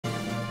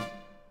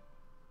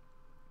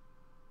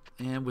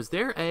And was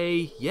there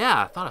a...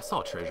 Yeah, I thought I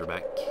saw a treasure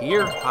back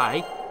here.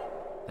 Hi.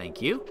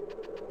 Thank you.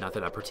 Not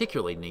that I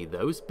particularly need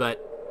those,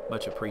 but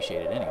much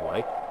appreciated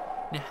anyway.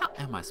 Now, how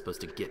am I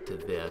supposed to get to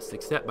this,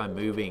 except by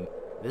moving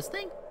this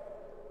thing?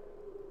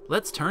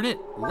 Let's turn it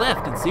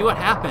left and see what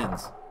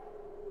happens.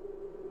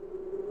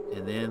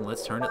 And then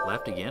let's turn it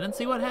left again and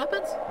see what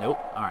happens. Nope.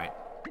 All right.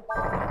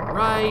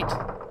 Right.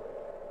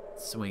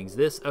 Swings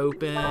this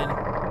open.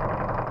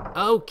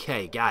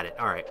 Okay, got it.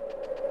 All right.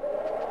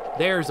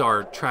 There's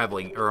our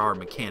traveling, or our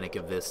mechanic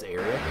of this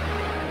area.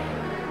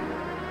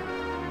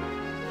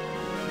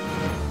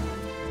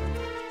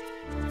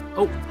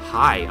 Oh,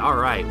 hi. All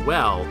right.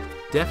 Well,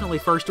 definitely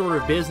first order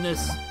of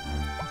business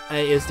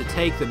is to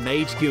take the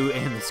mage goo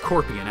and the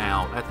scorpion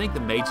out. I think the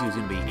mage goo is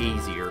going to be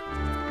easier.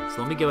 So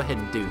let me go ahead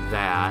and do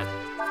that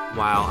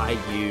while I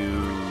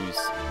use...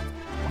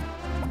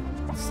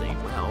 Let's see.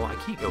 Well, I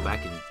can't go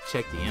back and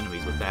check the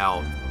enemies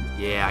without...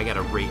 Yeah, I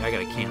gotta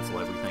cancel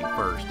everything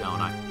first, don't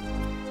I?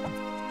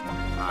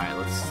 Alright,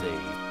 let's see.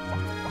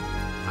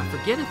 I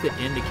forget if it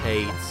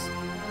indicates...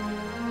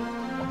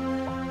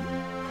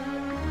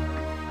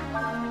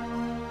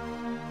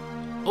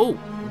 Oh,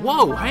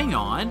 whoa, hang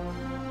on.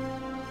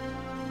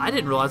 I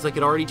didn't realize I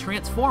could already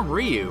transform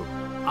Ryu.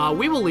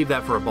 We will leave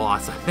that for a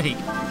boss, I think.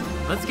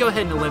 Let's go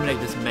ahead and eliminate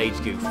this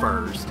mage goo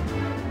first.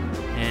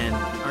 And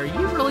are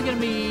you really gonna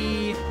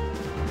be...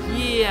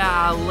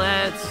 Yeah,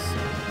 let's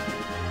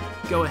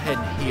go ahead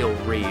and heal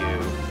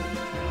Ryu.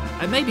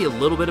 I may be a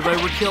little bit of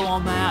overkill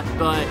on that,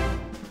 but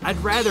I'd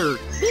rather,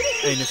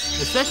 and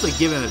especially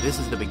given that this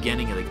is the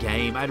beginning of the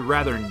game, I'd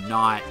rather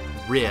not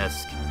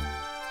risk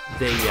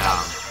the,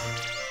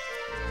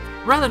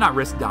 rather not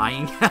risk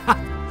dying,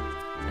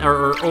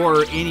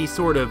 or any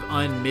sort of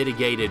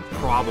unmitigated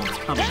problems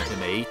coming to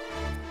me.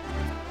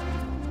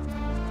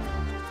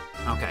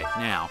 Okay,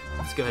 now,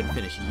 let's go ahead and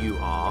finish you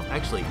off.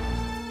 Actually,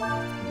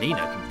 Nina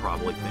can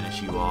probably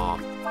finish you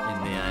off,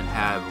 and then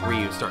have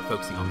Ryu start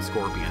focusing on the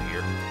scorpion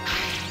here.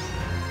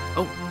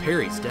 Oh,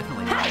 parry's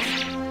definitely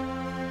nice.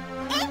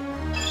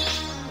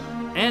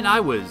 And I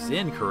was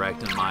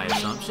incorrect in my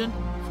assumption.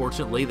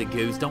 Fortunately, the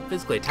goos don't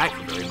physically attack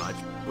me very much,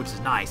 which is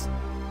nice.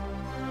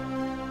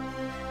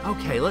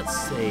 Okay, let's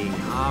see.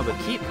 But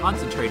keep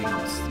concentrating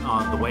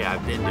on the way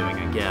I've been doing,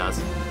 I guess.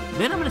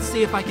 Then I'm going to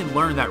see if I can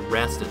learn that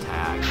rest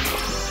attack.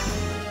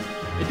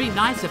 It'd be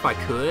nice if I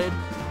could,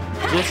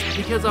 just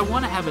because I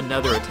want to have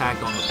another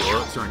attack on the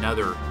books, or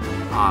another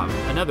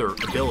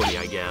ability,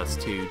 I guess,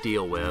 to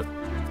deal with.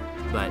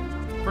 But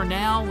for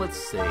now, let's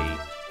see.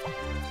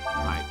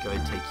 Alright, go ahead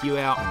and take you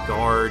out and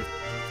guard.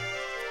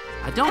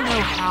 I don't know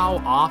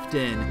how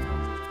often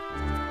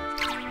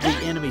the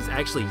enemies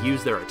actually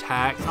use their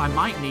attacks. I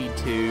might need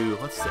to...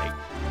 Let's see.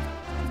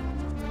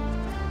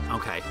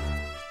 Okay.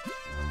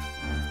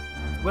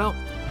 Well,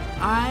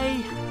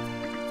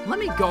 let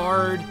me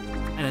guard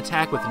an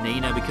attack with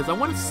Nina, because I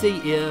want to see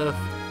if...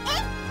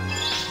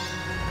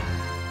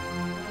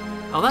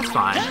 Oh, that's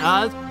fine.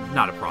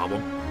 Not a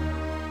problem.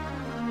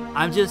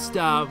 I'm just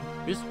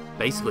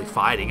basically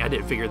fighting. I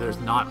didn't figure there's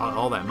not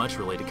all that much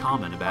really to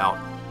comment about.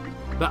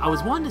 But I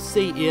was wanting to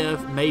see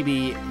if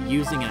maybe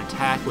using an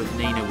attack with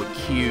Nina would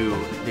cue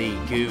the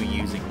goo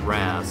using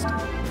rest.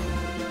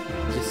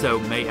 Just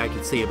so I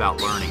could see about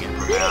learning it,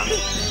 perhaps.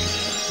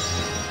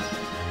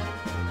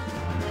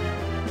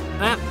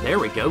 There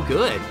we go,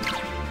 good.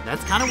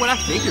 That's kind of what I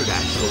figured,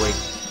 actually.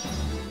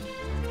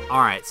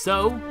 Alright,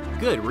 so,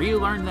 good. Ryu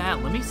learned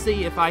that. Let me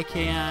see if I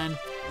can...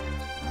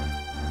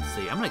 Let's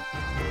see, I'm gonna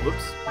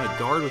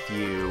guard with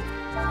you,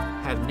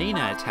 have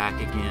Nina attack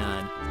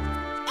again,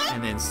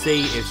 and then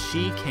see if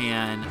she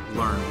can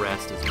learn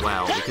rest as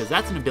well, because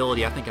that's an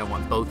ability I think I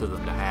want both of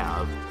them to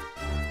have.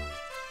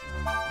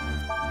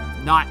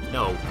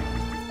 No.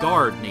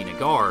 Guard, Nina,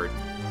 guard.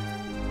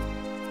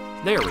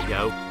 There we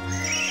go.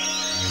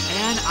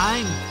 And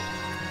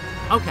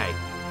okay,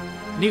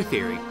 new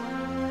theory.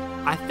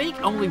 I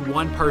think only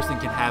one person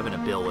can have an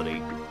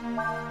ability.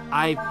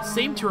 I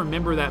seem to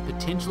remember that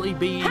potentially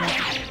being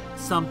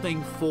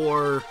something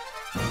for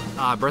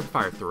Breath of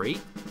Fire 3,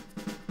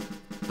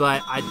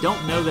 but I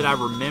don't know that I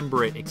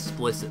remember it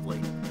explicitly.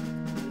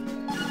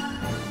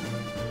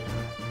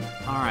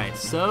 Alright,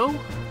 so...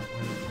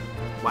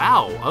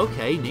 Wow,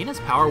 okay, Nina's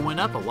power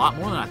went up a lot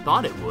more than I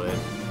thought it would.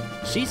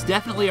 She's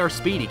definitely our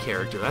speedy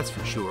character, that's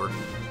for sure.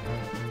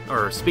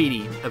 Or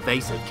speedy,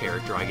 evasive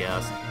character, I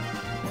guess.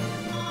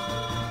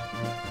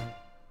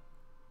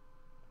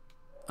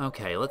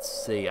 Okay, let's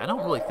see. I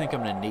don't really think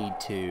I'm going to need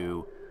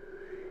to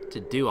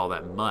do all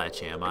that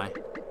much, am I?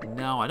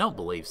 No, I don't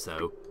believe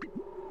so.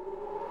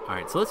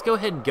 Alright, so let's go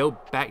ahead and go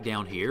back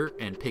down here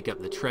and pick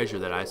up the treasure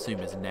that I assume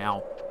is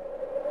now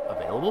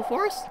available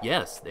for us?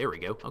 Yes, there we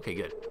go. Okay,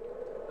 good.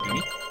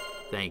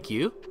 Thank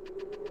you.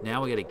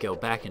 Now we got to go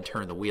back and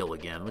turn the wheel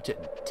again, which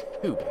isn't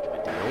too big of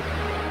a deal.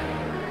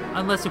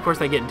 Unless, of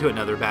course, I get into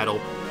another battle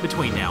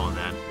between now and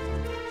then.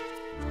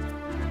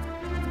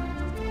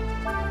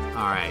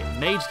 Alright,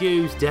 Mage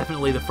Goo's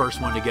definitely the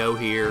first one to go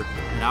here,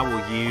 and I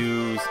will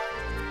use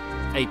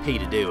AP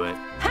to do it.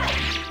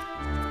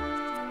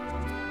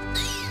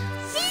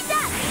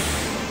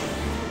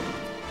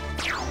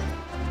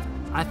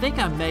 I think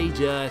I may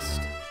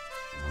just...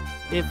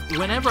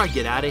 Whenever I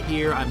get out of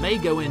here, I may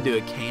go into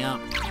a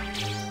camp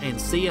and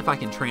see if I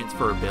can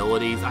transfer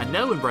abilities. I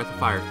know in Breath of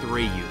Fire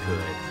 3 you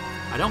could.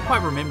 I don't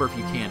quite remember if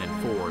you can in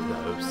 4,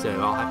 though,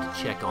 so I'll have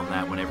to check on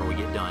that whenever we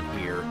get done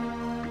here.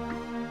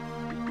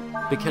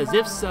 Because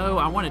if so,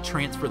 I want to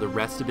transfer the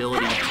rest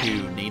ability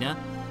to Nina.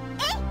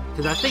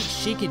 Because I think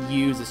she could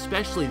use,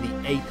 especially the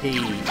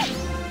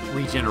AP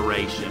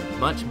regeneration,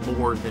 much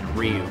more than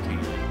Ryu can.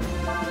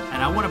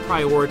 And I want to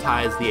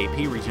prioritize the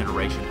AP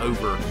regeneration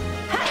over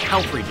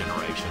health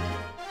regeneration.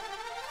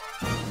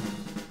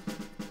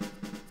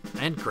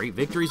 And great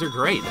victories are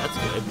great, that's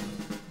good.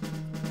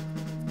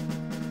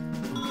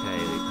 Okay,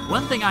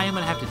 one thing I am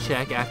going to have to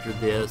check after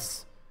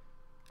this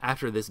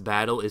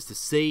battle is to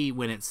see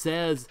when it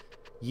says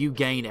you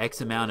gain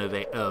X amount of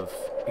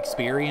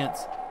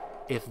experience,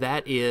 if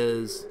that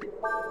is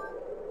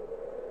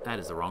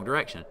the wrong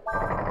direction.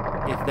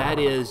 If that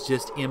is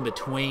just in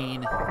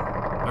between,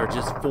 or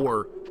just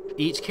for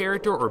each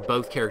character or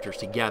both characters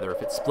together,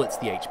 if it splits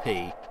the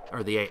HP,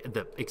 or the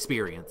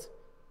experience.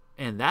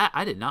 And that,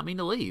 I did not mean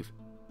to leave.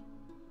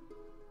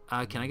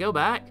 Can I go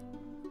back?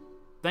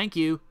 Thank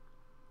you.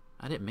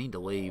 I didn't mean to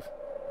leave.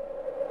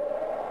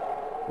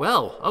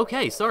 Well,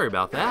 okay, sorry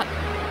about that.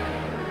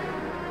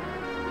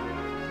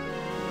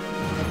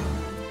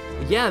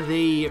 Yeah,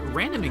 the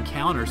random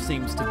encounter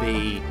seems to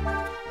be,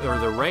 or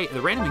the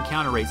random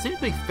encounter rate seems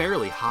to be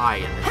fairly high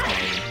in this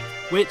game.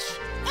 Which,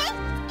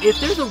 if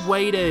there's a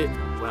way to,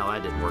 well,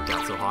 that didn't work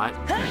out so hot.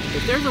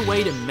 If there's a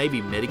way to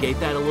maybe mitigate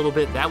that a little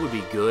bit, that would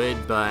be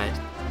good, but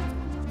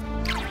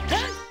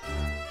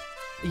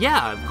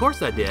yeah, of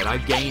course I did.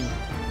 I've gained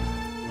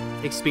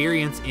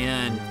experience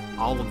in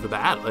all the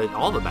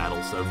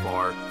battles so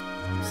far.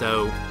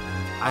 So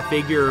I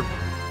figure,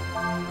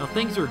 well,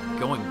 things are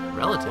going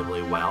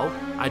relatively well.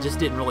 I just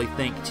didn't really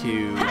think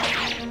to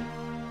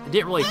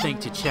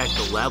check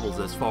the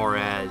levels as far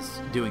as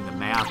doing the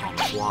math on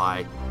the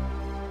fly.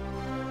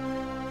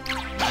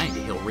 I need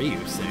to heal Ryu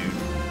soon.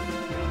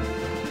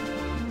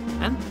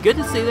 And good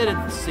to see that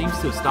it seems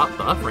to have stopped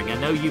buffering. I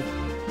know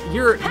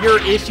your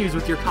issues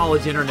with your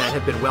college internet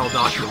have been well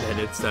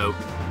documented, so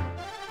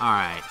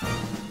alright.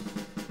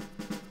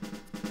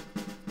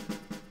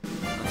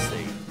 Let's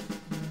see.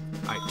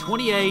 Alright,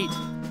 28,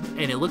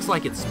 and it looks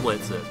like it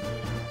splits it.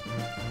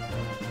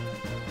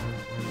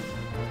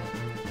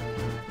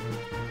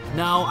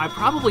 No, I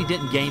probably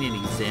didn't gain any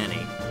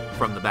Zenny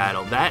from the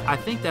battle. I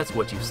think that's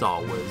what you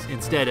saw, was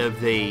instead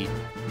of no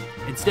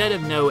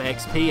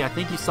XP, I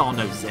think you saw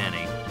no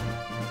Zenny.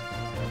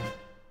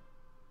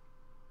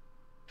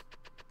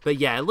 But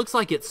yeah, it looks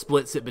like it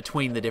splits it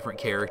between the different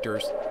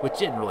characters,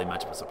 which isn't really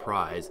much of a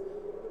surprise.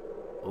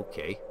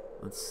 Okay,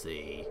 let's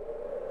see.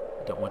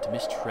 Don't want to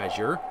miss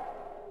treasure.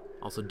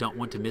 Also don't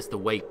want to miss the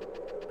way,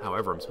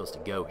 however I'm supposed to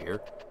go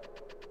here.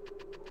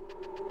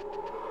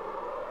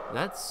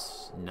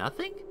 That's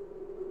nothing?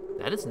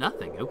 That is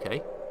nothing,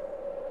 okay.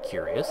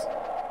 Curious.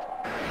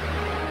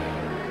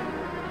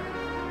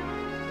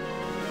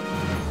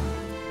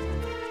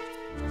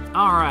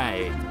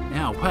 Alright,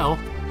 now, well,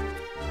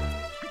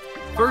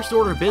 first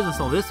order of business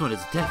on this one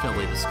is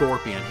definitely the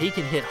Scorpion. He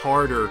can hit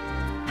harder,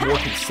 more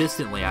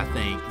consistently, I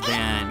think,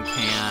 than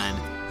can...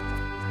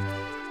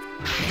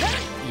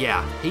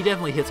 Yeah, he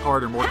definitely hits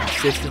harder, more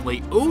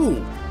consistently.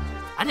 Ooh!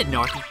 I didn't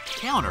know I could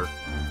counter.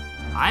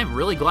 I'm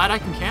really glad I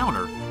can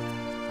counter.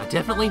 I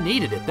definitely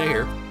needed it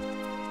there.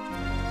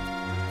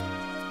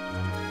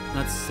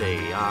 Let's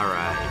see,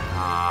 alright.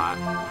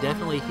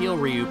 Definitely heal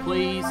Ryu,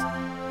 please.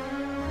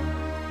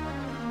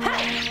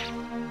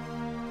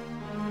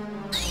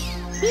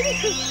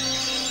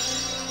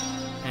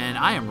 And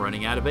I am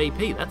running out of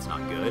AP. That's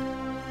not good.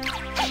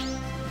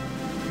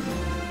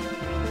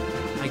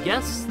 I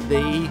guess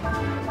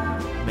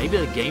maybe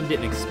the game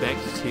didn't expect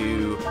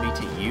me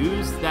to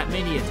use that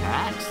many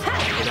attacks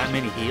or that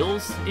many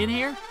heals in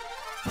here,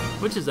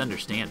 which is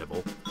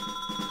understandable.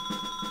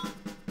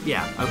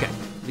 Yeah, okay.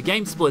 The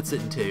game splits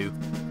it in two.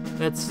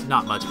 That's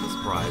not much of a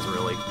surprise,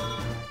 really.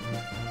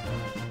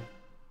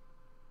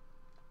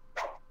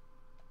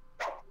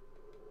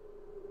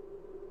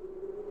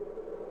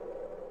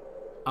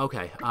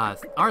 Okay, are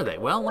they?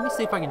 Well, let me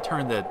see if I can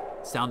turn the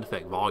sound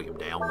effect volume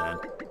down then.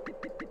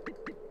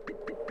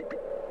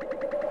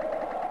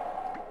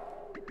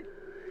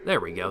 There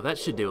we go. That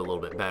should do a little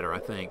bit better, I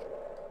think.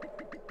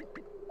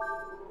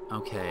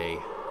 Okay,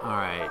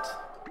 alright.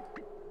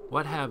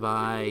 What have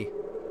I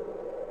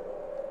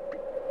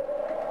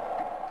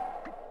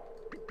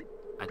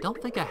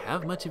don't think I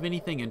have much of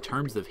anything in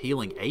terms of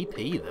healing AP,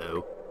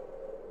 though.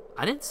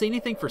 I didn't see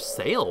anything for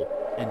sale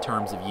in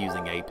terms of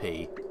using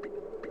AP.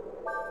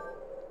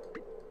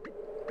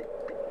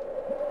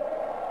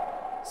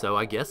 So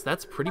I guess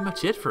that's pretty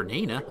much it for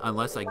Nina,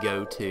 unless I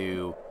go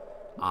to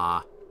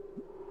an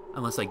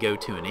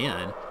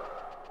inn,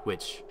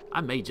 which I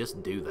may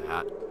just do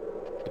that,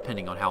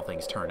 depending on how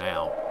things turn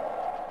out.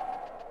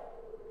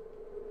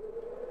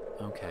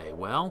 Okay,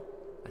 well,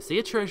 I see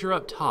a treasure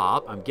up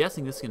top. I'm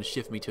guessing this is going to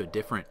shift me to a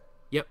different...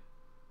 Yep,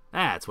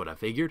 that's what I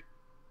figured.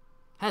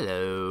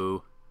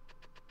 Hello.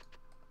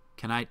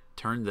 Can I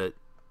turn the...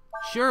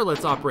 Sure,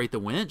 let's operate the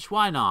winch.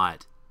 Why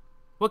not?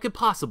 What could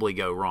possibly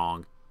go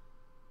wrong?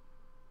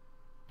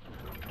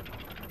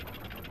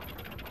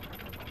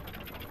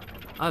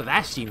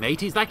 Avast,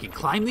 mateys, I can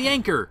climb the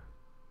anchor!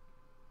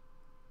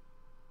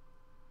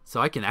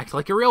 So I can act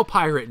like a real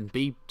pirate and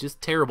be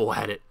just terrible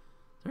at it.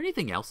 Is there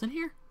anything else in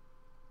here?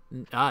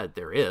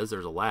 There is.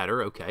 There's a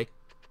ladder. Okay.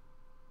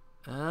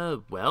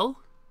 Well.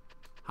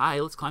 Hi,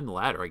 let's climb the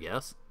ladder, I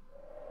guess.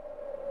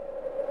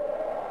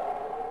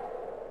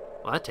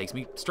 Well, that takes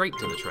me straight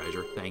to the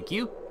treasure. Thank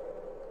you.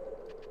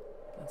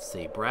 Let's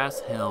see. Brass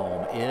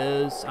helm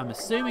is, I'm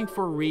assuming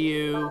for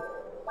Ryu,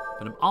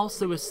 but I'm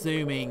also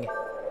assuming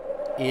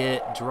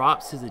it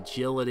drops his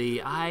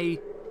agility. I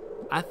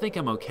think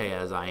I'm okay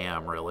as I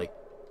am, really.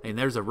 I mean,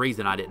 there's a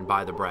reason I didn't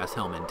buy the brass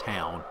helm in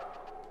town.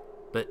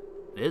 But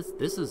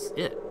this is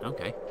it.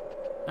 Okay.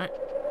 Alright.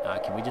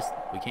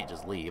 We can't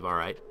just leave.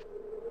 Alright.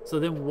 So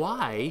then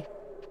why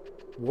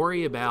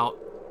worry about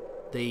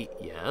the...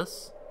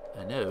 Yes.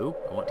 I know.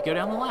 I want to go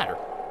down the ladder.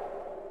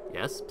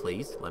 Yes,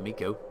 please. Let me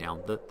go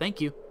down the... Thank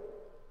you.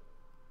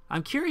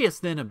 I'm curious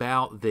then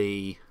about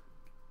the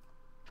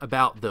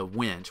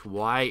winch.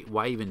 Why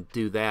even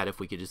do that if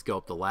we could just go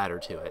up the ladder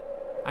to it?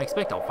 I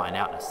expect I'll find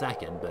out in a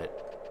second,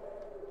 but...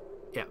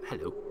 Yeah,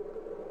 hello.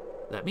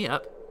 Let me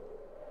up.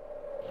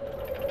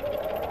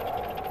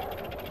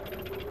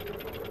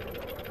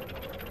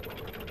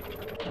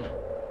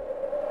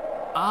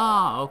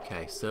 Ah,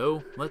 okay,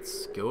 so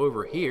let's go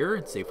over here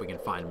and see if we can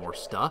find more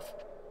stuff.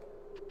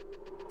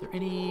 Are there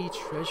any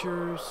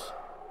treasures?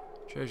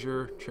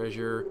 Treasure.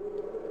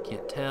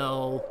 Can't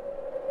tell.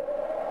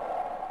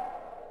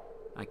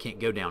 I can't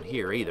go down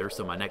here either,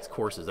 so my next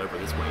course is over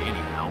this way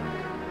anyhow.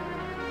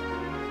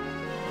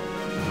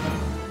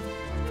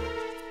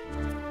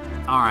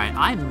 Alright,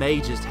 I may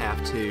just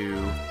have to...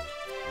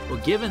 Well,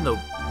 given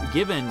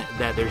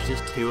that there's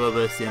just 2 of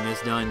us in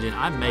this dungeon,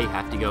 I may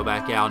have to go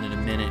back out in a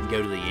minute and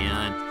go to the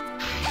inn.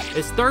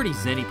 It's 30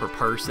 zenny per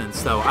person,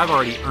 so I've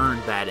already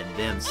earned that and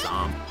then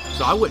some.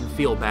 So I wouldn't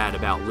feel bad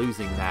about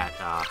losing that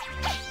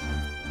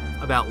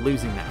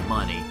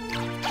money.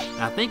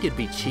 And I think it'd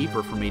be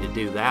cheaper for me to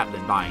do that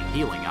than buying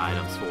healing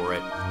items for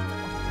it.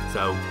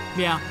 So,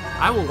 yeah,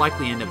 I will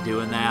likely end up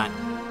doing that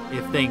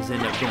if things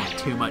end up going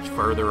too much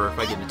further or if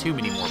I get into too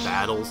many more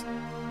battles,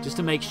 just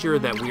to make sure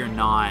that we're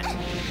not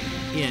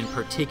in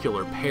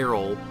particular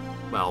peril.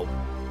 Well,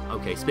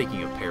 okay,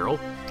 speaking of peril,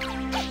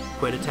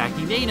 quit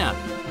attacking Nina.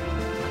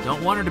 I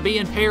don't want her to be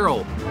in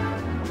peril.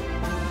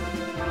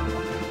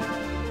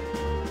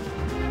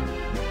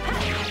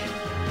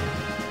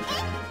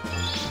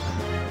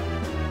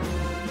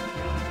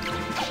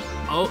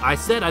 Oh, I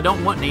said I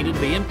don't want Nina to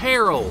be in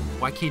peril.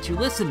 Why can't you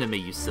listen to me,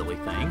 you silly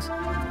things?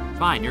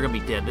 Fine, you're gonna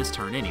be dead this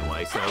turn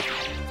anyway, so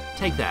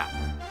take that.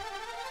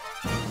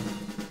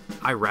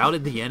 I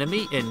routed the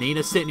enemy, and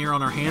Nina's sitting here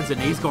on her hands and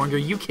knees going, are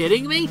you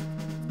kidding me?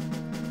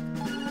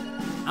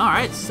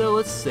 Alright, so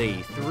let's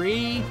see.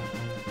 3,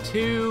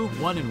 2,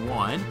 1, and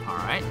 1.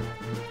 Alright.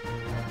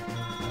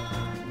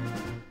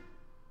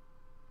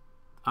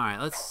 Alright,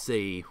 let's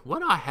see. What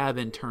do I have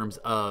in terms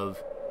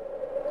of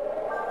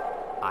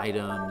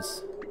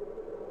items?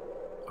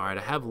 Alright,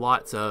 I have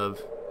lots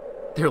of...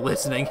 They're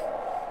listening.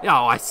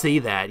 Oh, I see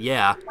that,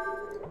 yeah.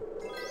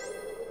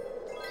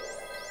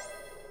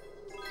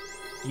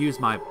 Use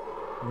my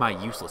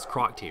useless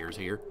croc tears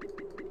here.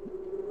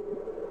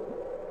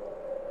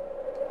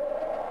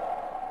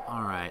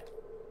 Alright.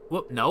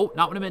 Whoop, no,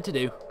 not what I meant to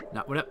do.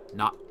 Not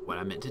what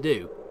I meant to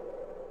do.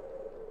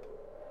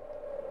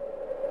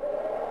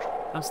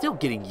 I'm still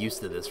getting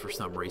used to this for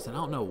some reason. I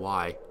don't know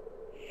why.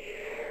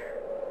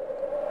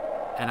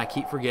 And I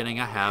keep forgetting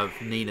I have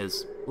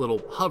Nina's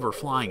little hover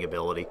flying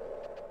ability.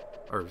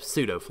 Or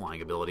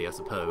pseudo-flying ability, I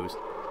suppose.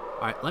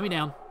 Alright, let me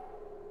down.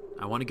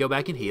 I want to go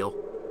back and heal.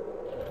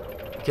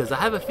 Because I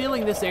have a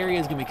feeling this area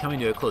is going to be coming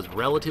to a close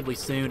relatively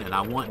soon, and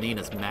I want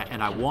Nina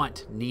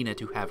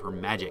to have her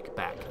magic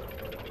back.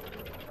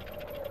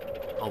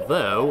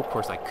 Although, of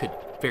course, I could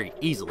very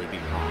easily be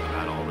wrong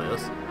about all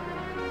this.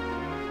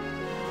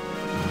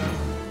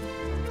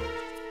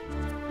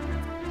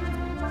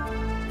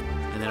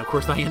 And then, of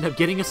course, I end up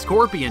getting a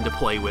scorpion to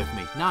play with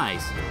me.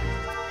 Nice.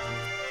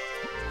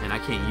 And I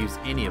can't use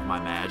any of my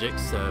magic,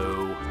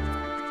 so...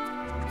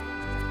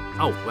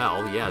 Oh,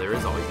 well, yeah, there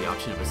is always the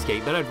option of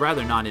escape, but I'd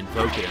rather not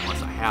invoke it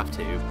unless I have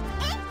to.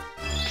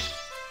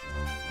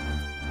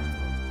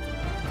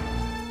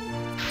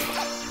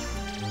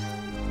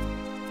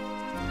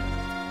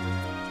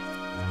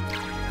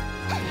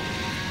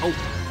 Oh,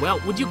 well,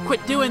 would you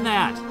quit doing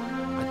that?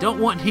 I don't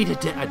want Nina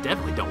dead. I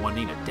definitely don't want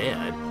Nina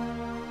dead.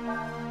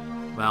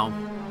 Well...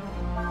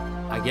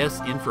 I guess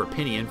in for a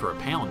penny, in for a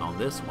pound on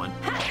this one.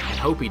 And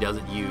hope he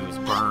doesn't use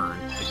burn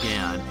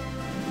again.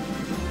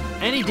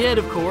 And he did,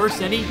 of course,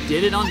 and he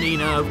did it on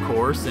Nina, of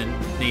course, and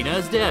Nina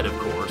is dead, of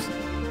course.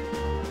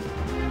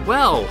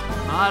 Well,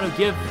 to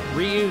give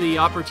Ryu the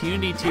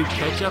opportunity to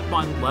catch up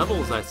on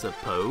levels, I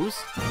suppose.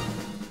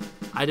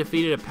 I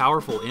defeated a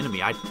powerful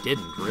enemy. I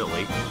didn't,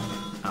 really.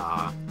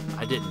 I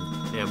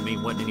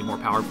mean, wasn't any more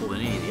powerful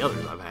than any of the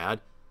others I've had.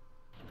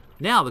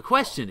 Now, the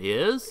question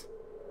is...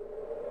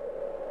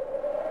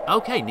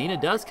 Okay,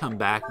 Nina does come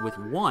back with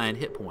 1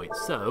 hit point,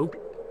 so...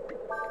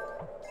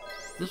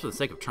 Just for the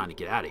sake of trying to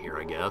get out of here,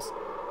 I guess.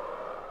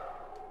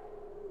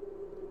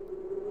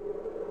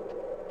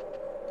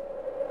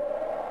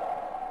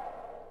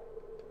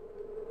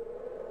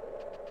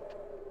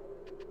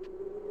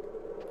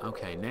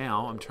 Okay,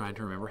 now I'm trying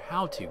to remember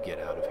how to get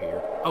out of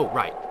here. Oh,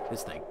 right,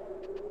 this thing.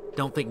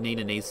 Don't think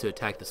Nina needs to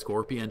attack the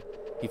scorpion.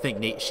 You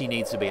think she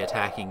needs to be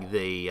attacking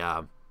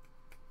the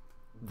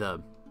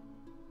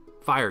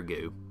fire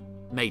goo,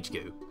 mage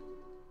goo.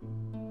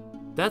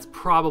 That's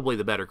probably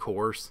the better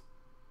course.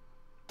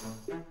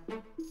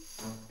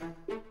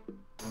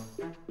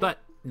 But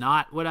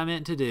not what I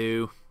meant to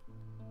do.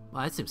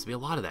 Well, that seems to be a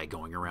lot of that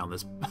going around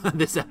this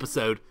this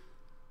episode.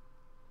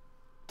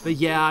 But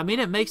yeah, I mean,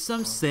 it makes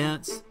some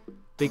sense.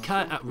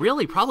 Because,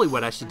 really, probably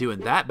what I should do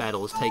in that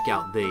battle is take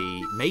out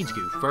the mage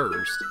goo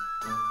first.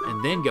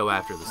 And then go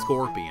after the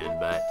scorpion,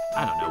 but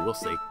I don't know, we'll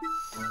see.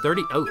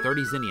 30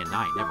 zenny a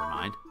night, never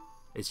mind.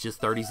 It's just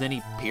 30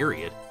 zenny,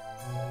 period.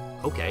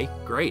 Okay,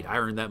 great, I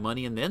earned that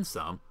money and then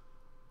some.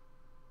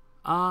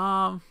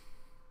 Yeah,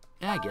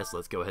 I guess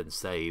let's go ahead and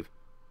save.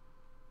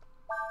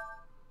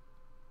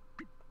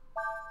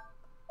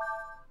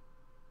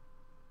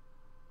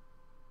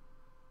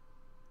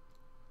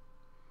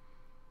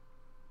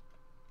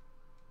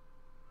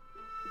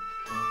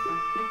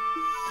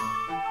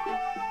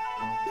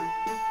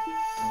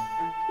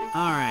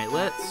 Alright,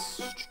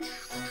 let's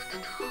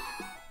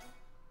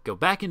go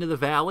back into the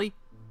valley.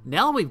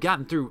 Now that we've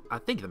gotten through, I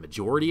think, the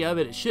majority of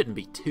it, it shouldn't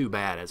be too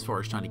bad as far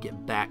as trying to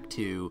get back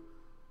to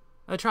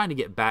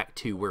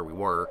where we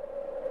were.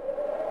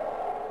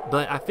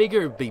 But I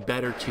figure it'd be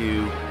better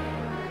to...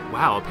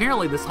 Wow,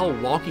 apparently this whole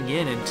walking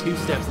in and 2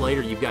 steps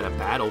later you've got a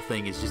battle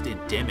thing is just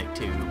endemic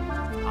to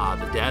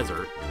the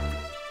desert.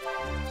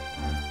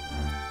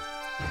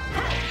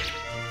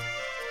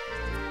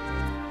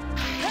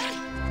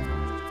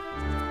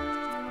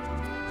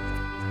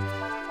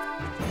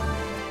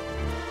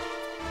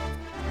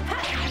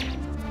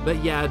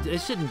 But yeah,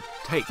 it shouldn't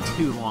take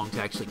too long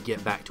to actually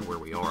get back to where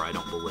we are, I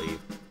don't believe.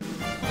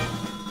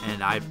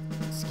 And I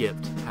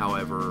skipped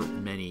however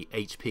many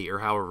HP or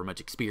however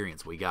much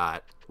experience we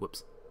got.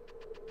 Whoops.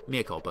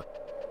 Mea culpa.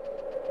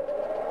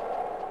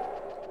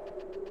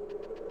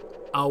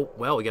 Oh,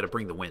 well, we gotta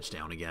bring the winch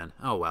down again.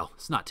 Oh well,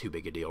 it's not too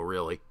big a deal,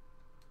 really.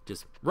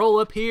 Just roll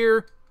up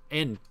here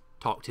and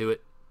talk to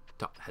it.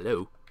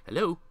 Hello?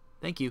 Hello?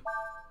 Thank you.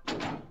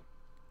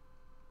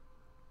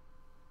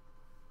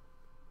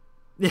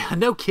 Yeah,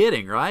 no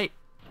kidding, right?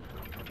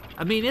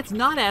 I mean, it's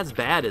not as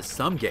bad as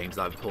some games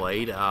I've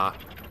played. I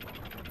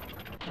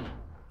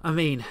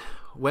mean,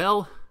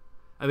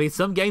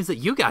 some games that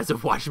you guys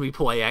have watched me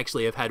play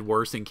actually have had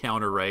worse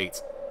encounter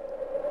rates.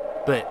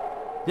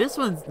 But this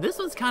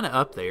one's kind of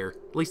up there,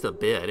 at least a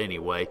bit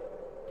anyway.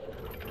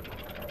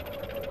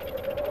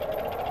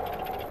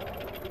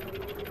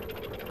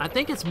 I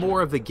think it's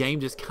more of the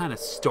game just kind of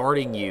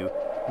starting you.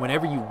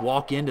 Whenever you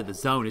walk into the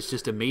zone, it's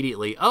just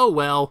immediately, oh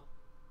well.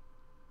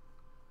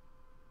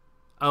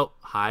 Oh,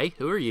 hi,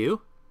 who are you?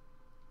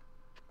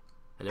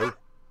 Hello?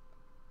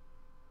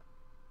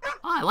 Oh,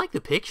 I like the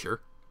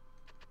picture.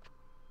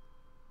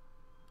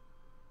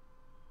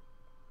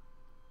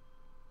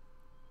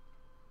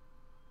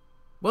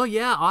 Well,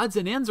 yeah, odds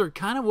and ends are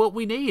kind of what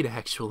we need,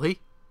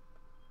 actually.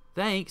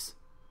 Thanks.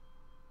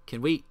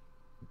 Can we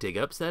dig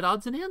up said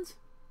odds and ends?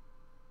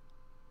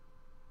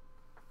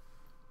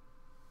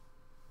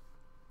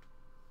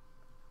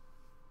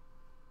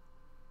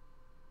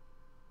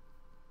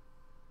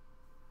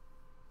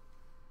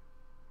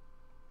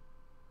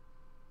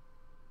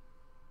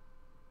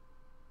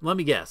 Let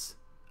me guess.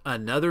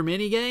 Another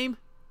minigame?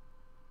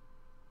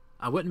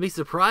 I wouldn't be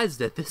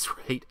surprised at this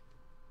rate.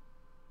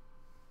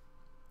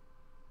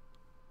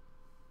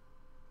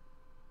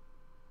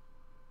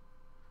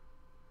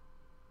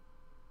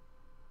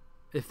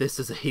 If this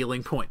is a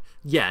healing point.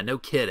 Yeah, no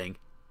kidding.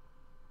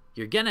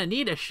 You're gonna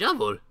need a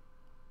shovel.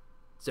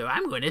 So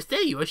I'm gonna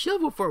sell you a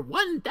shovel for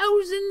 1,000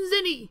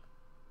 zenny.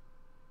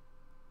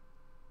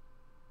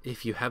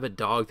 If you have a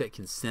dog that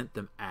can scent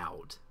them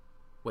out.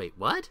 Wait,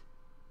 what?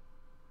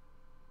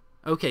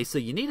 Okay, so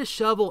you need a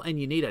shovel and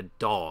you need a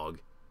dog.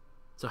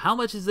 So how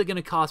much is it going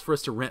to cost for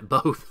us to rent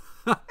both?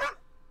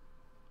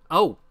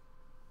 Oh,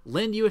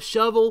 lend you a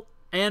shovel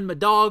and my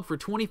dog for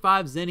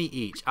 25 zenny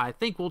each. I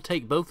think we'll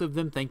take both of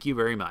them, thank you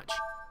very much.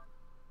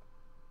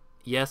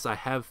 Yes, I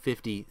have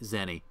 50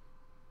 zenny.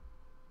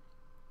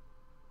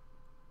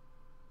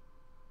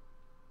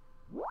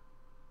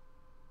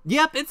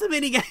 Yep, it's a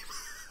minigame.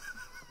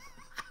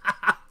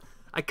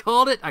 I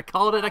called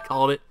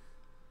it.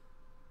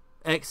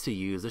 X to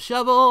use a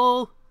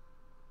shovel.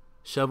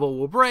 Shovel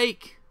will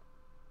break.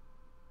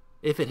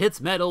 If it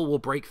hits metal, will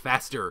break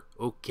faster.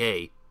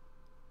 Okay.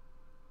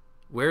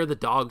 Where the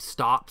dog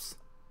stops,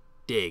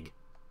 dig.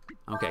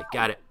 Okay,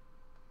 got it.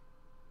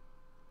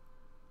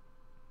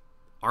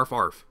 Arf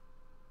arf.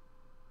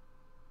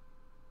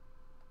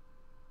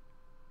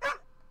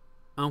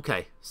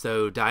 Okay,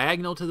 so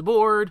diagonal to the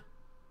board.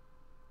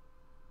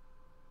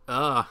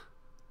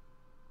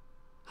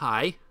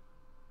 Hi.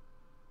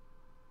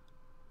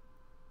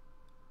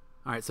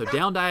 Alright, so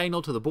down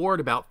diagonal to the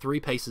board, about 3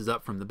 paces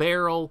up from the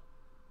barrel.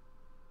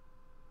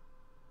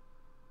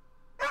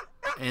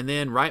 And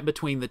then right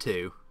between the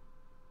two.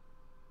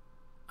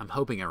 I'm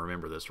hoping I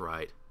remember this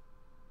right.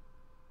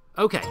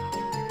 Okay.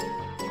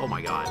 Oh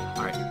my god.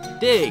 Alright.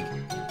 Dig!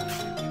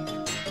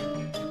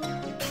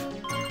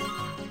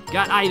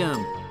 Got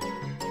item!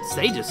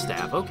 Sage's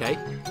staff, okay.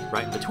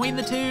 Right in between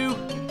the two.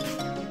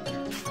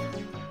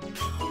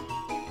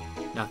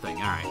 Nothing,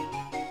 alright.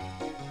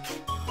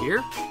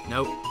 Here?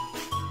 Nope.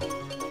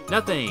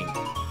 Nothing!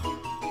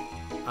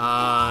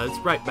 It's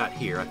right about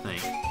here, I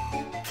think.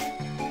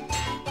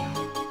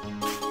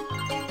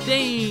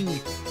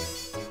 Ding!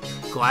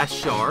 Glass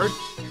shard.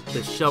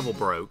 The shovel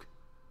broke.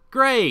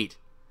 Great!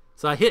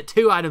 So I hit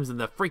 2 items and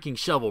the freaking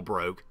shovel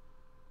broke.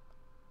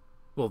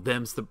 Well,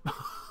 them's the...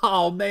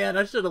 Oh, man,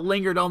 I should have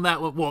lingered on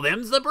that one. Well,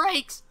 them's the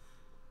breaks!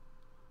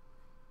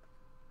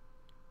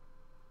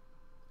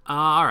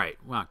 Alright,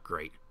 well,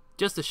 great.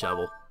 Just a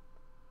shovel.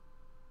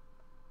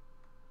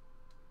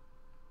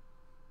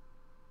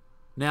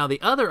 Now,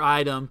 the other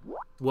item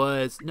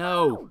was...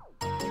 No.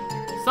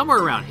 Somewhere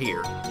around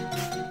here.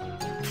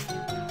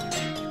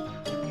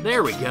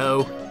 There we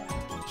go.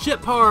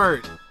 Ship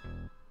part!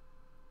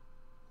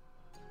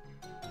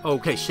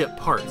 Okay, ship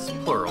parts,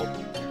 plural.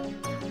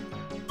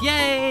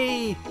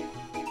 Yay!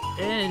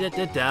 I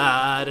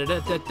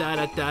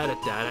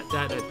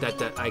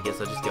guess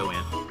I'll just go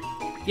in.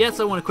 Yes,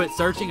 I want to quit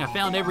searching. I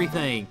found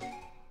everything.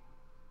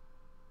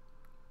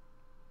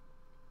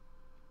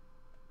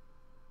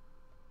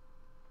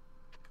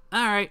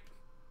 Alright.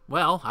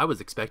 Well, I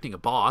was expecting a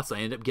boss. I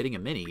ended up getting a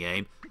mini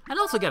game. And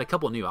also got a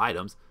couple new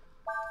items.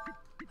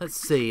 Let's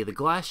see. The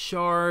glass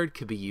shard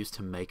could be used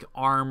to make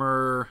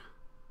armor.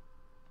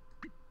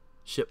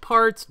 Ship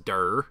parts,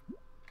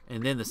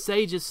 and then the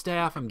sage's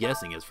staff, I'm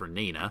guessing, is for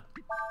Nina.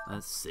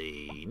 Let's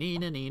see.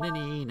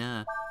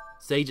 Nina.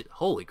 Sage,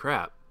 holy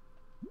crap.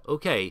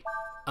 Okay.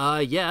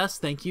 Yes,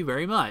 thank you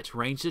very much.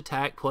 Ranged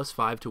attack plus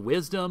 5 to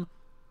wisdom.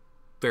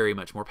 Very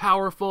much more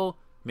powerful.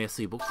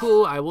 Merci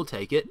beaucoup. I will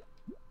take it.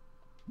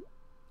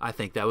 I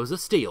think that was a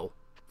steal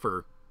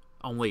for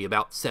only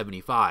about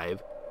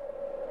 75.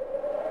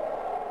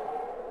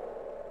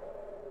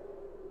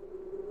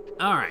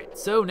 Alright,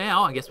 so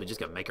now I guess we just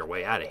gotta make our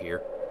way out of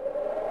here.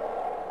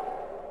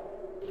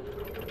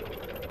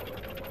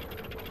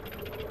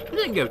 It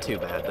didn't go too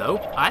bad, though.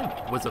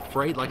 I was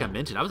afraid, like I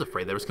mentioned, I was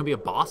afraid there was gonna be a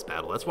boss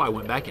battle. That's why I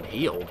went back and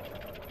healed.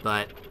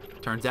 But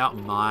turns out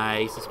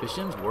my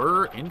suspicions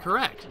were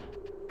incorrect.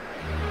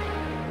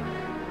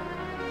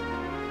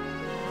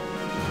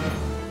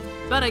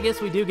 But I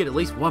guess we do get at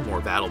least one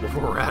more battle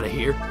before we're out of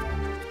here.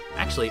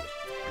 Actually,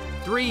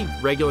 3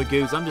 regular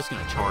goos, I'm just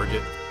gonna charge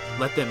it.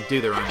 Let them do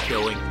their own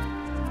killing.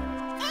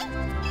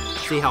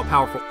 See how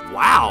powerful...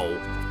 Wow!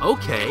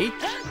 Okay.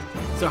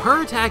 So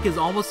her attack is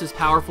almost as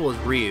powerful as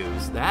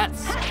Ryu's.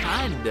 That's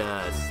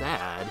kinda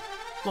sad.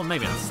 Well,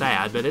 maybe not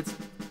sad, but it's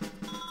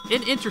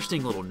an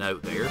interesting little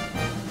note there.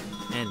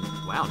 And,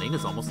 wow,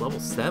 Nina's almost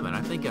level 7.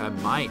 I think I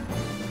might...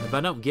 If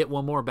I don't get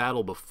one more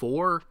battle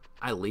before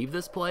I leave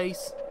this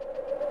place,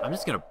 I'm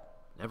just gonna...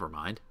 Never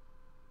mind.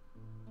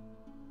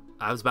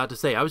 I was about to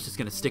say I was just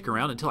gonna stick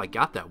around until I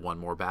got that one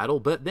more battle,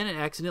 but then it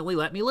accidentally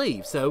let me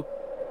leave, so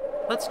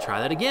let's try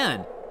that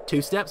again.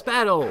 2 steps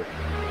battle.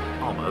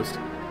 Almost.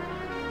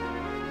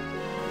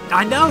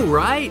 I know,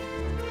 right?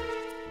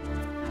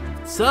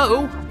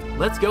 So,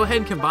 let's go ahead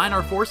and combine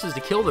our forces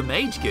to kill the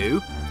mage goo.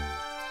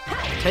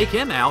 Take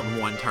him out in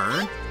one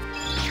turn.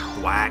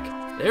 Whack.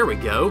 There we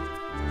go.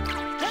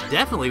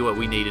 Definitely what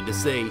we needed to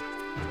see.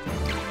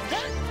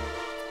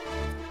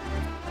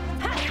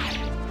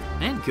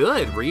 And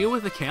good, Ryu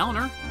with a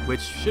counter,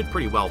 which should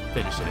pretty well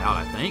finish it out,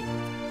 I think.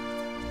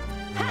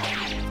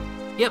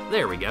 Yep,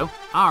 there we go.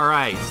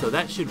 Alright, so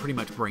that should pretty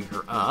much bring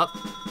her up.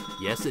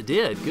 Yes, it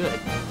did. Good.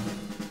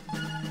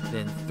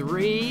 Then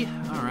 3.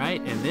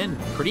 Alright, and then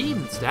pretty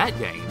even stat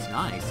gains.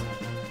 Nice.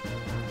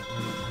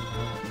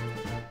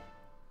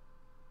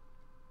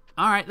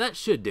 Alright, that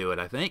should do it,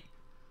 I think.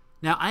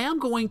 Now, I am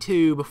going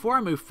to, before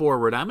I move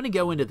forward, I'm going to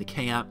go into the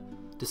camp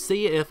to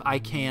see if I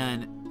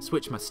can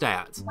switch my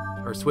stats,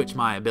 or switch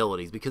my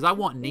abilities, because I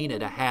want Nina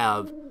to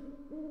have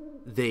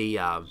the,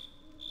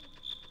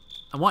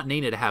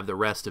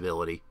 rest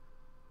ability.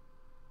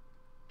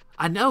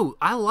 I know,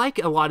 I like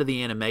a lot of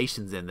the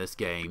animations in this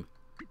game.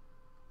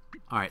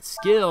 Alright,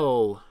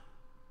 skill.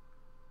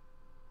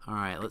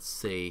 Alright, let's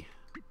see.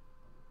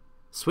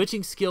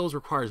 Switching skills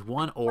requires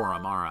 1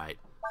 Aurum, alright.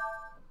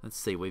 Let's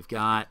see, we've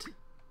got...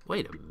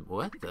 Wait a minute,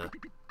 what the...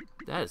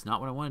 That is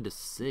not what I wanted to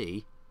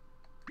see.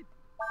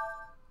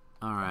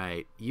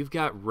 Alright, you've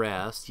got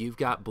rest, you've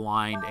got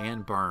blind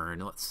and burn.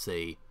 Let's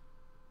see.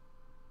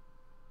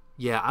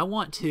 Yeah, I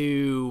want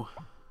to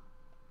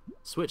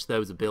switch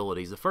those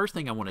abilities. The first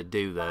thing I want to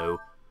do,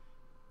 though,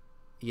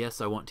 yes,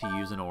 I want to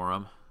use an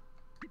Aurum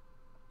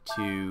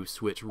to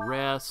switch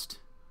rest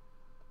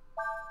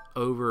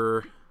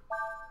over...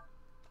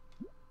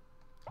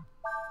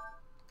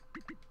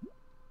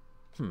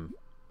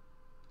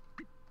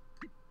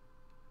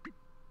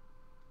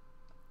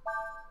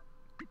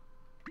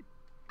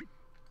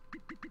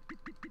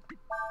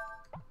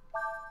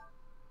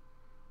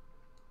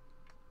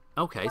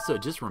 Okay, so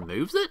it just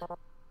removes it?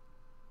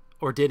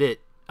 Or did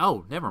it...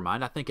 Oh, never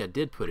mind. I think I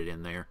did put it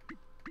in there.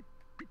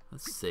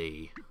 Let's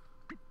see.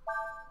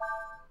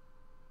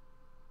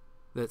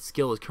 That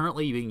skill is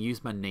currently being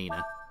used by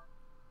Nina.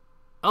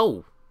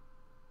 Oh.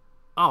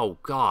 Oh,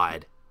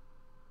 God.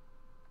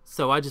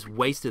 So I just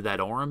wasted that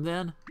Orem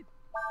then?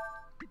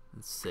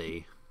 Let's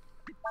see.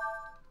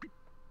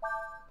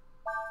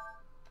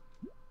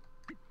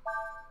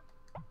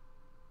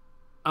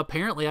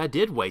 Apparently I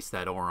did waste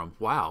that Orem.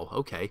 Wow,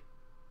 okay.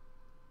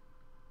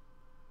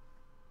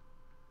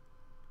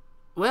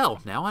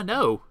 Well, now I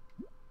know.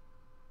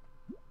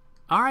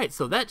 Alright,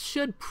 so that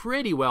should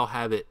pretty well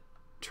have it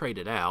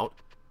traded out.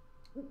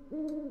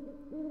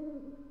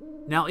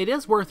 Now, it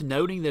is worth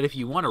noting that if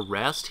you want to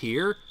rest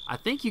here, I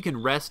think you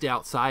can rest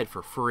outside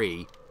for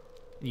free.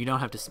 You don't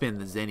have to spend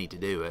the Zenny to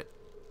do it.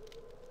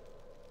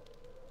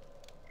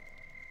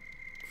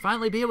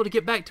 Finally be able to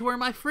get back to where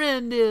my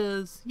friend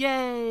is!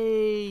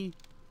 Yay!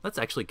 Let's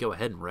actually go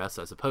ahead and rest,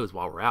 I suppose,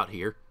 while we're out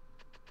here.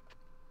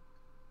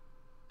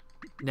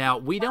 Now,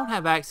 we don't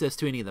have access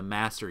to any of the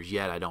masters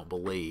yet, I don't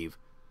believe.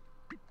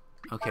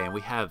 Okay, and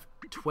we have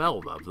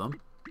 12 of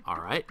them.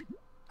 Alright.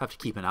 Have to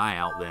keep an eye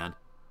out then.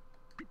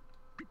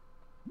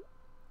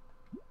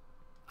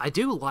 I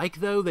do like,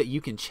 though, that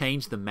you can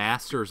change the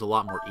masters a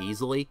lot more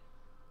easily.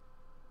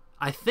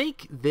 I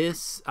think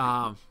this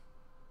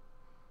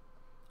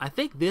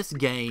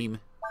game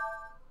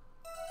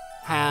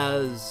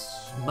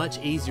has much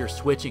easier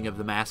switching of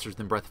the masters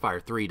than Breath of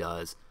Fire 3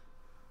 does.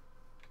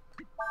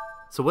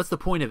 So what's the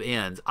point of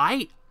ends?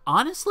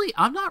 Honestly,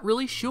 I'm not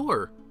really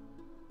sure.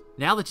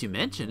 Now that you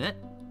mention it,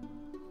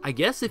 I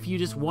guess if you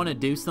just want to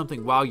do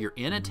something while you're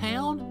in a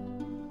town,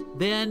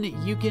 then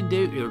you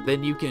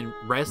can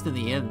rest in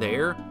the inn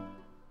there.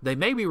 They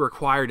may be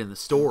required in the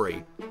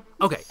story.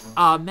 Okay,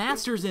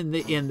 masters in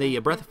the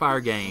Breath of Fire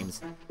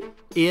games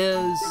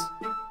is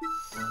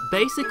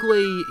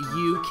basically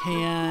you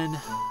can...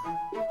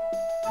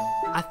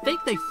 I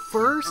think they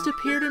first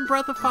appeared in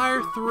Breath of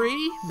Fire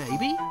 3,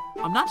 maybe?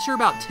 I'm not sure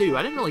about 2.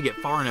 I didn't really get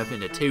far enough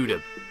into 2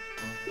 to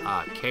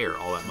care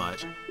all that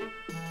much.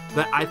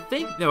 But I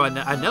think, no,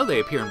 I know they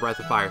appear in Breath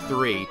of Fire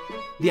 3.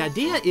 The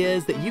idea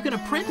is that you can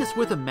apprentice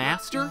with a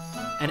master,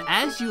 and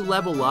as you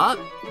level up,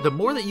 the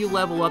more that you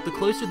level up, the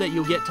closer that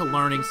you'll get to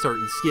learning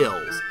certain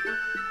skills.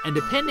 And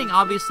depending,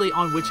 obviously,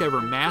 on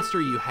whichever master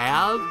you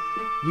have,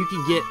 you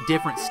can get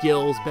different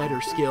skills,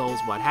 better skills,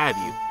 what have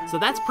you. So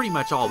that's pretty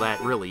much all that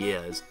really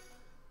is.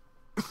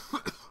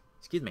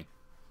 Excuse me.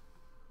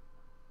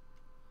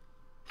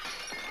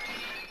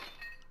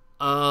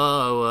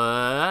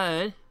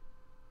 What?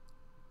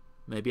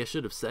 Maybe I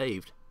should have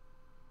saved.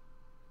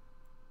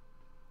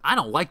 I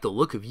don't like the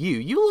look of you.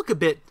 You look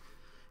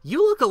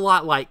a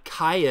lot like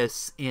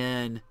Caius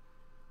in...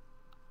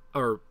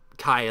 Or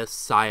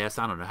Caius, I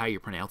don't know how you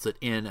pronounce it,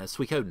 in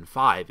Suikoden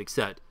 5,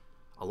 except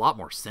a lot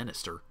more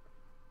sinister.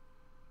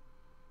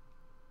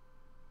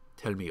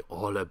 Tell me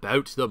all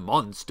about the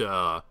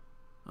monster.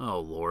 Oh,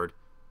 Lord.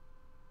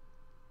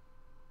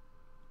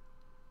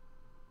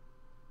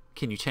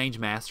 Can you change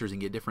masters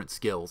and get different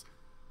skills?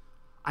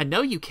 I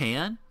know you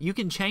can. You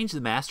can change the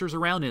masters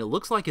around, and it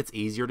looks like it's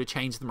easier to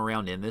change them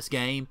around in this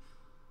game.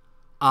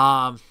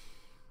 But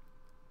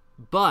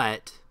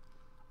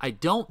I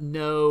don't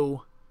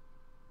know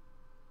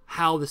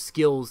how the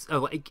skills...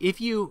 like if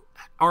you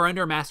are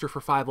under a master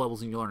for 5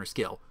 levels and you learn a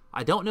skill,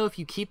 I don't know if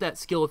you keep that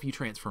skill if you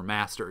transfer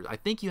masters. I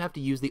think you have to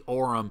use the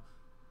Orem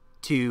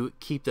to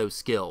keep those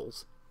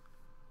skills.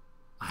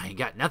 I ain't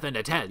got nothing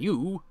to tell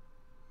you.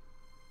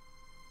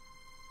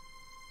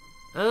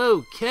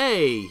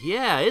 Okay,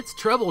 yeah, it's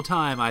trouble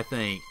time, I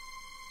think.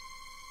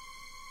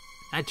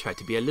 I'd try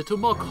to be a little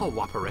more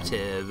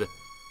cooperative.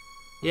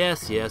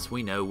 Yes,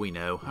 we know.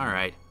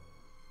 Alright.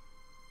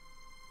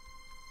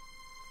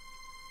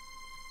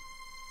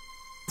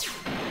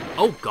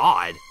 Oh,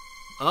 God.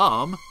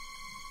 Well,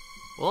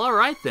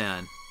 alright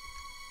then.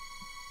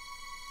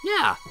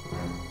 Yeah.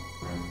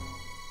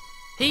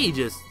 He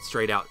just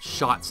straight out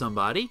shot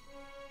somebody.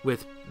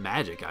 With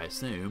magic, I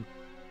assume.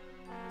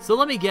 So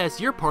let me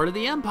guess, you're part of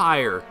the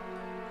Empire.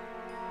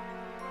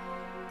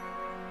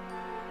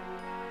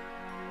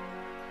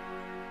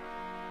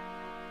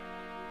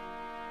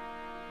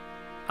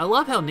 I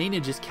love how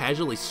Nina just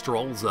casually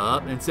strolls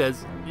up and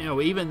says, you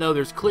know, even though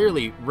there's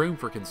clearly room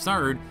for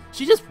concern,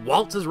 she just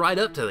waltzes right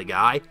up to the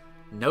guy.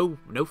 No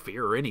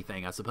fear or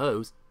anything, I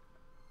suppose.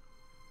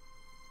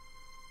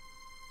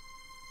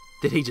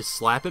 Did he just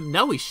slap him?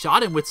 No, he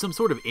shot him with some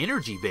sort of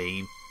energy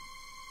beam.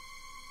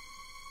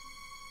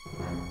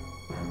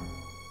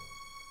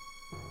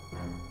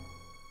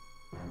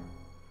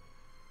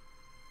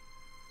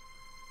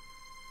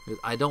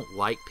 I don't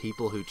like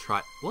people who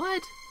try...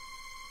 What?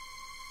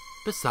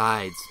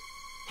 Besides,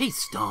 he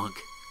stunk.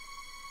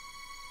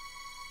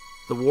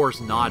 The war's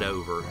not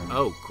over.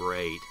 Oh,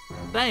 great.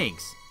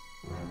 Thanks.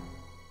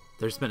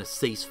 There's been a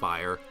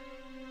ceasefire.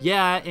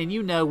 Yeah, and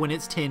you know when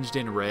it's tinged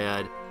in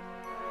red,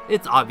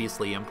 it's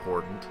obviously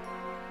important.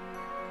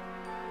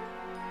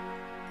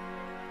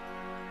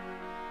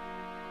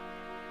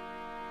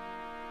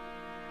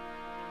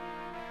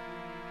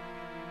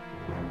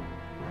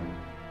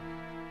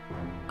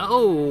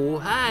 Oh,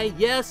 hi.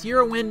 Yes,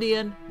 you're a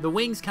Windian. The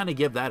wings kind of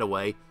give that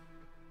away.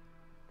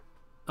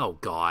 Oh,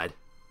 God.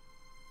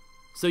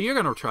 So you're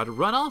going to try to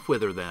run off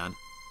with her, then.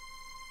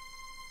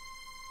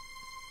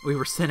 We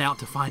were sent out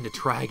to find a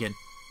dragon.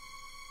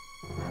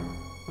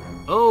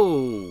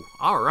 Oh,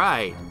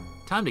 alright.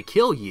 Time to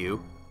kill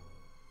you.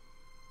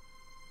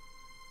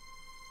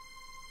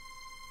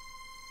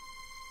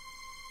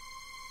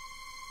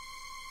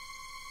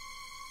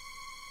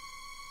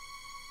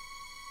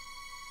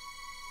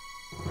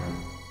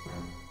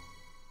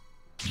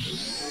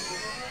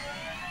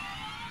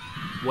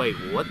 Wait,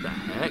 what the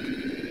heck?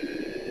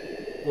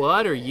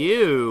 What are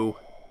you?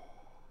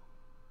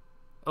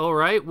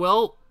 Alright,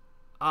 well,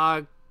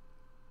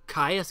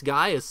 Caius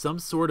Guy is some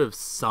sort of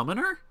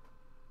summoner?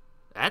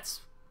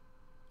 That's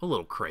a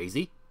little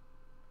crazy.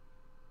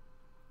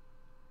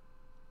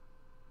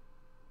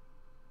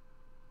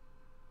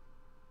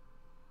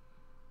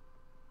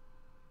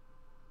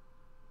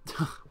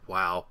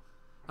 Wow.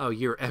 Oh,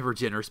 you're ever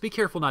generous. Be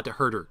careful not to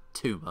hurt her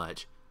too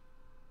much.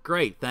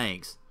 Great,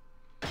 thanks.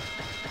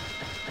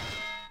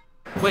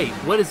 Wait,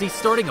 what, is he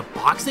starting a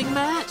boxing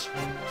match?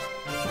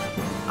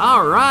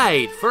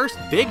 Alright, first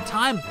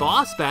big-time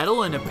boss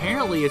battle, and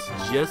apparently it's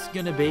just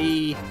gonna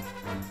be...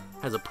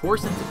 has a poor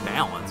sense of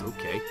balance,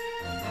 okay.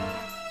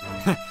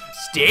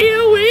 Stay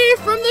away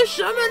from the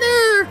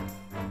summoner!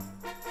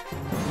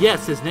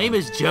 Yes, his name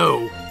is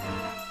Joe.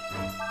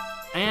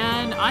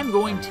 And I'm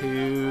going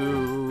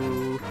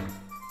to...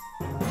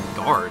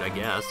 guard, I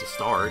guess, to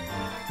start.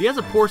 If he has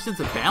a poor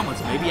sense of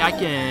balance, maybe I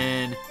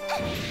can...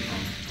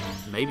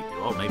 maybe,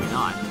 well, maybe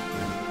not.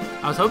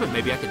 I was hoping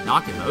maybe I could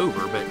knock him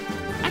over, but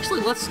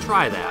actually, let's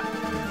try that.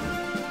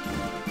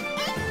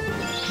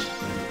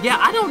 Yeah,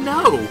 I don't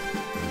know.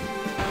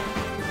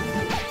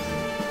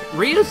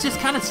 Rio's just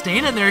kind of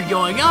standing there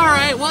going,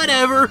 alright,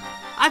 whatever.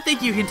 I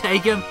think you can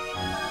take him.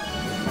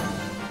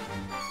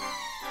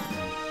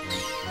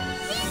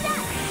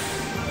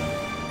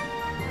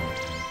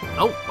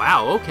 Oh,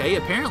 wow, okay.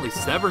 Apparently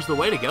Sever's the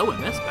way to go in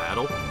this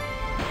battle.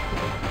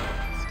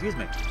 Excuse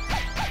me.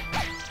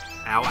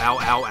 Ow, ow,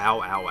 ow,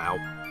 ow, ow, ow.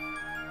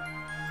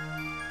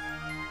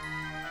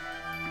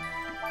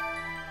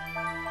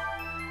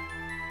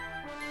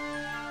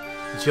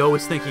 Joe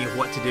is thinking of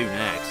what to do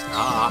next.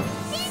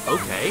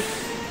 Okay.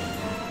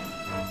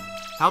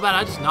 How about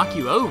I just knock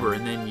you over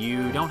and then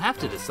you don't have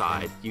to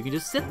decide. You can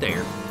just sit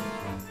there.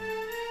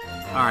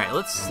 Alright,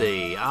 let's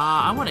see.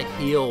 I want to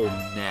heal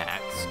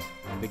next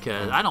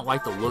because I don't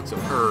like the looks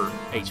of her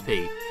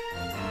HP.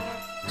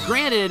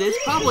 Granted, it's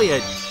probably a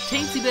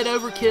teensy bit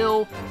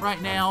overkill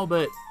right now,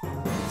 but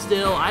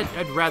still,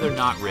 I'd rather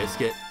not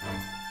risk it.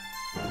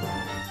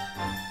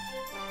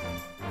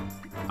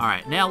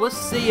 Alright, now let's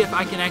see if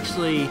I can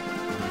actually...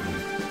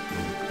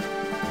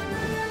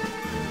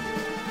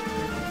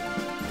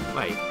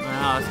 Wait,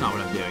 no, that's not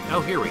what I'm doing.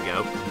 Oh, here we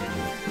go.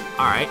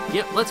 Alright,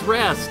 yep, let's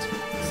rest.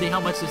 See how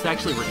much this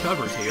actually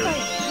recovers here.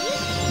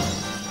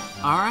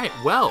 Alright,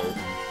 well.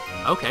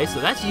 Okay,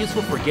 so that's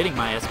useful for getting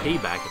my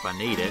SP back if I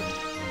need it.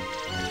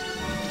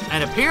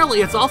 And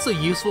apparently it's also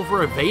useful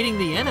for evading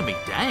the enemy.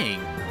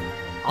 Dang.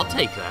 I'll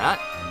take that.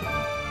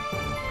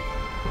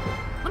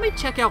 Let me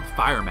check out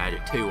fire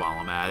magic too while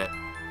I'm at it.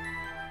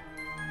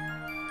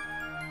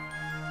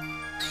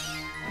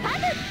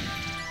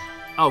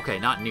 Okay,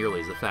 not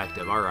nearly as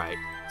effective. Alright.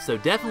 So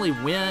definitely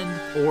wind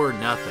or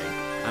nothing.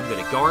 I'm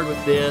going to guard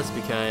with this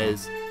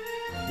because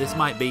this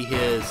might be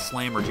his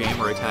slammer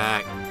jammer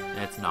attack.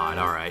 It's not.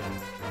 Alright.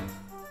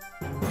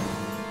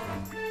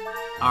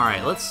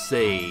 Alright, let's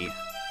see.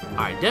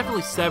 Alright,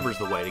 definitely Sever's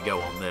the way to go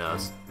on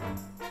this.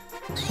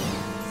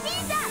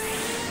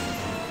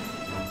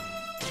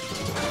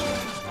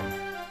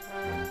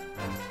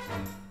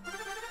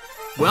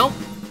 Well,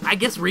 I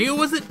guess Rio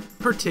wasn't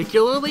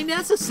particularly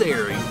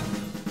necessary.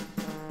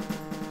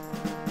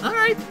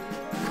 Alright,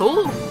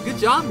 cool. Good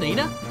job,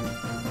 Nina.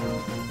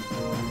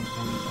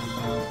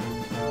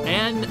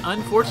 And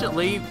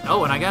unfortunately,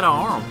 oh, and I got an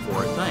arm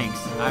for it,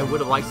 thanks. I would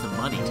have liked some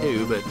money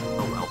too, but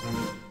oh well.